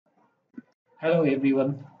Hello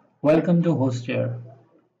everyone, welcome to Hostrare.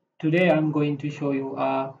 Today I'm going to show you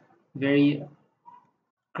a very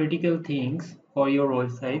critical things for your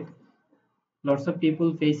website. Lots of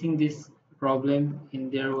people facing this problem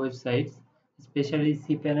in their websites, especially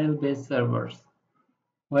cPanel based servers.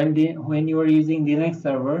 When you are using Linux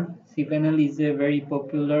server, cPanel is a very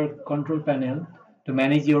popular control panel to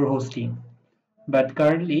manage your hosting. But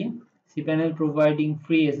currently, cPanel providing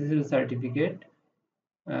free SSL certificate.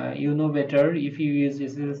 You know better, if you use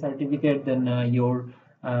SSL certificate, then your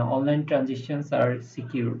online transactions are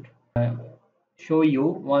secured. Show you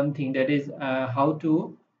one thing, that is how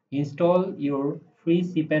to install your free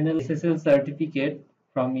cPanel SSL certificate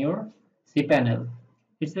from your cPanel.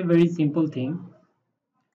 It's a very simple thing.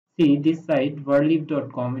 See this site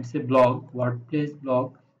verlib.com. It's a blog, WordPress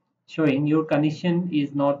blog, showing your connection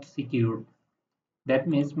is not secured. That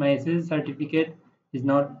means my SSL certificate is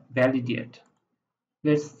not valid yet.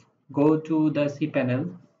 Let's go to the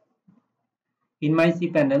cPanel. In my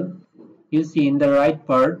cPanel, you see in the right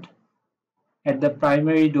part at the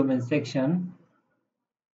primary domain section,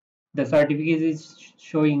 the certificate is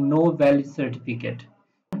showing no valid certificate.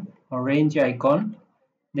 Orange icon,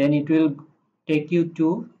 then it will take you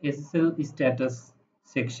to SSL Status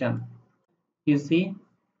section. You see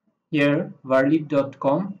here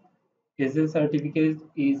verlib.com SSL certificate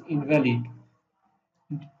is invalid.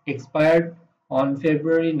 It expired on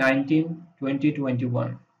February 19,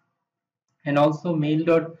 2021. And also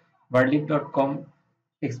mail.verlib.com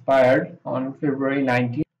expired on February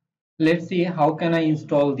 19. Let's see how can I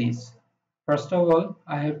install this. First of all,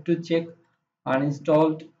 I have to check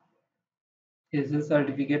uninstalled SSL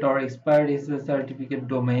certificate or expired SSL certificate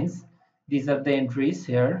domains. These are the entries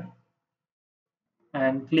here,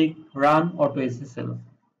 and click run Auto SSL.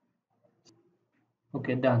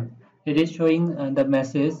 Okay, done. It is showing the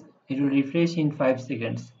message. It will refresh in 5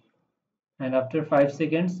 seconds. And after 5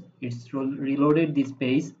 seconds it's reloaded this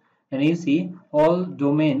page, and you see all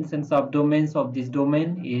domains and subdomains of this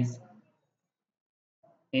domain is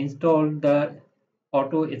installed the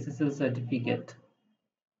Auto SSL certificate.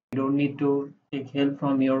 You don't need to take help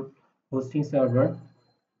from your hosting server,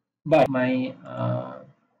 but my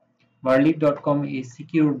verlib.com is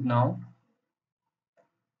secured now.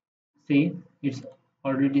 See, it's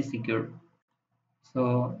already secured.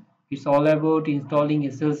 So it's all about installing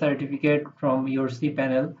SSL certificate from your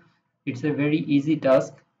cPanel. It's a very easy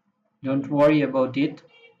task. Don't worry about it.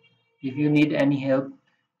 If you need any help,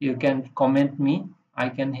 you can comment me. I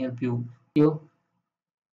can help you.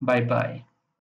 Bye bye.